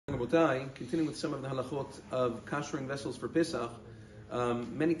Rabotai, continuing with some of the halachot of kashering vessels for Pesach,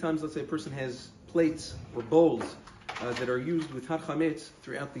 many times, let's say a person has plates or bowls that are used with har chametz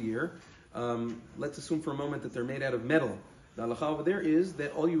throughout the year. Let's assume for a moment that they're made out of metal. The halacha over there is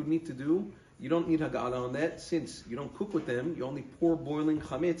that all you would need to do, you don't need haga'ala on that, since you don't cook with them, you only pour boiling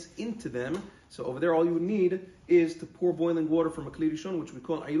chametz into them. So over there, all you would need is to pour boiling water from a kli rishon, which we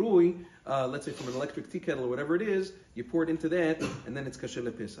call airui, let's say from an electric tea kettle or whatever it is, you pour it into that, and then it's kasher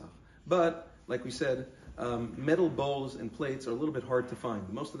lePesach. But, like we said, metal bowls and plates are a little bit hard to find.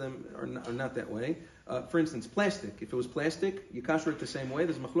 Most of them are not that way. For instance, plastic. If it was plastic, you kasher it the same way.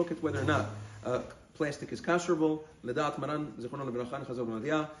 There's machloket whether or not plastic is kasherable. Ledat maran zichrono lebracha chazal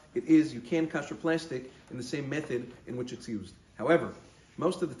b'madiyah. It is. You can kasher plastic in the same method in which it's used. However,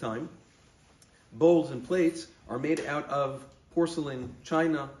 most of the time, bowls and plates are made out of porcelain,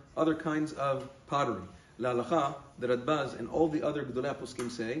 china, other kinds of pottery. Halacha, the Elbaz, and all the other Gedolei Poskim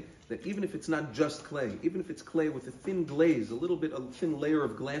say that even if it's not just clay, even if it's clay with a thin glaze, a thin layer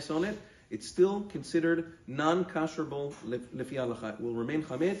of glass on it, it's still considered non-kasherable lefi halacha. It will remain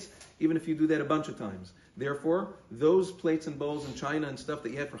chametz even if you do that a bunch of times. Therefore, those plates and bowls and china and stuff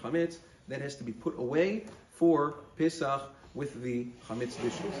that you had for chametz, that has to be put away for Pesach with the chametz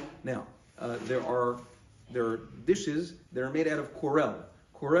dishes. Now, there are dishes that are made out of korel.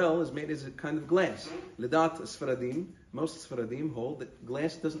 Korel is made as a kind of glass. Ledat Sfaradim, most Sfaradim hold that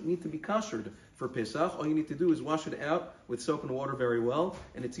glass doesn't need to be kashered for Pesach. All you need to do is wash it out with soap and water very well,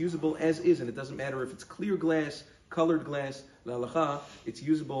 and it's usable as is, and it doesn't matter if it's clear glass, colored glass, l'halacha, it's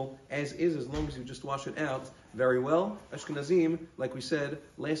usable as is as long as you just wash it out very well. Ashkenazim, like we said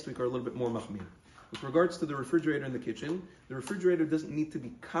last week, are a little bit more machmir. With regards to the refrigerator in the kitchen, the refrigerator doesn't need to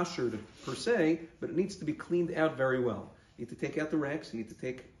be kashered per se, but it needs to be cleaned out very well. You need to take out the racks, you need to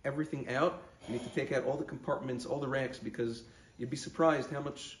take everything out, you need to take out all the compartments, all the racks, because you'd be surprised how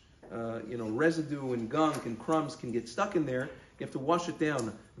much residue and gunk and crumbs can get stuck in there. You have to wash it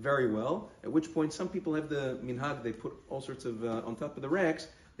down very well, at which point some people have the minhag, they put all sorts of, on top of the racks,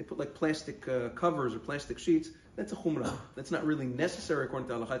 they put like plastic covers or plastic sheets. That's a chumrah. That's not really necessary according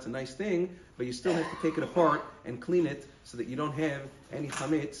to halacha. It's a nice thing, but you still have to take it apart and clean it so that you don't have any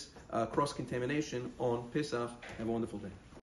chametz cross-contamination on Pesach. Have a wonderful day.